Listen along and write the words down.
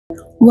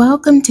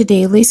Welcome to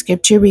Daily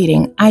Scripture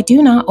Reading. I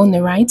do not own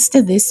the rights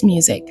to this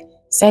music.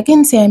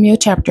 2 Samuel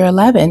chapter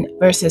 11,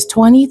 verses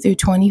 20 through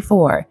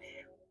 24.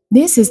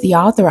 This is the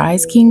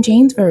authorized King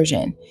James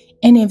Version.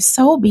 And if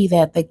so be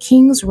that the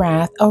king's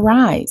wrath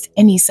arise,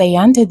 and he say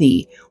unto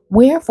thee,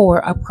 Wherefore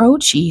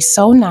approach ye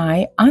so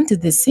nigh unto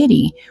the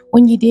city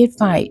when ye did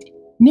fight?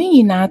 Knew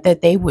ye not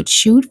that they would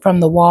shoot from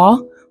the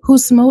wall, who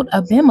smote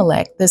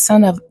Abimelech the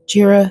son of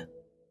Jerubesheth?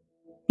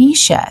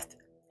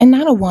 And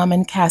not a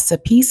woman cast a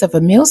piece of a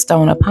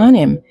millstone upon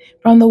him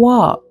from the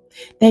wall,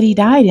 that he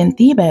died in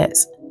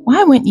Thebez.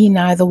 Why went ye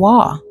nigh the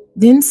wall?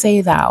 Then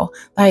say thou,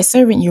 Thy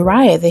servant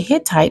Uriah the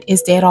Hittite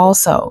is dead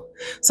also.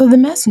 So the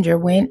messenger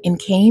went and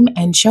came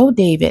and showed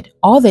David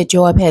all that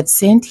Joab had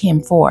sent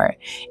him for.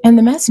 And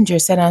the messenger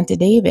said unto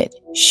David,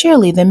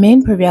 Surely the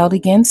men prevailed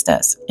against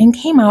us, and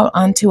came out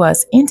unto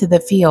us into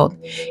the field,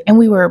 and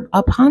we were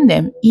upon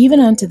them even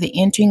unto the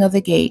entering of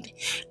the gate.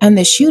 And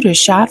the shooters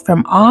shot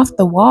from off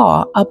the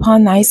wall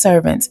upon thy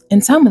servants,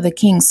 and some of the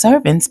king's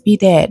servants be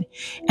dead.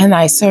 And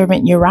thy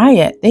servant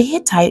Uriah the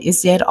Hittite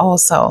is dead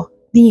also.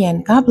 The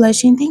end. God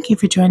bless you, and thank you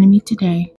for joining me today.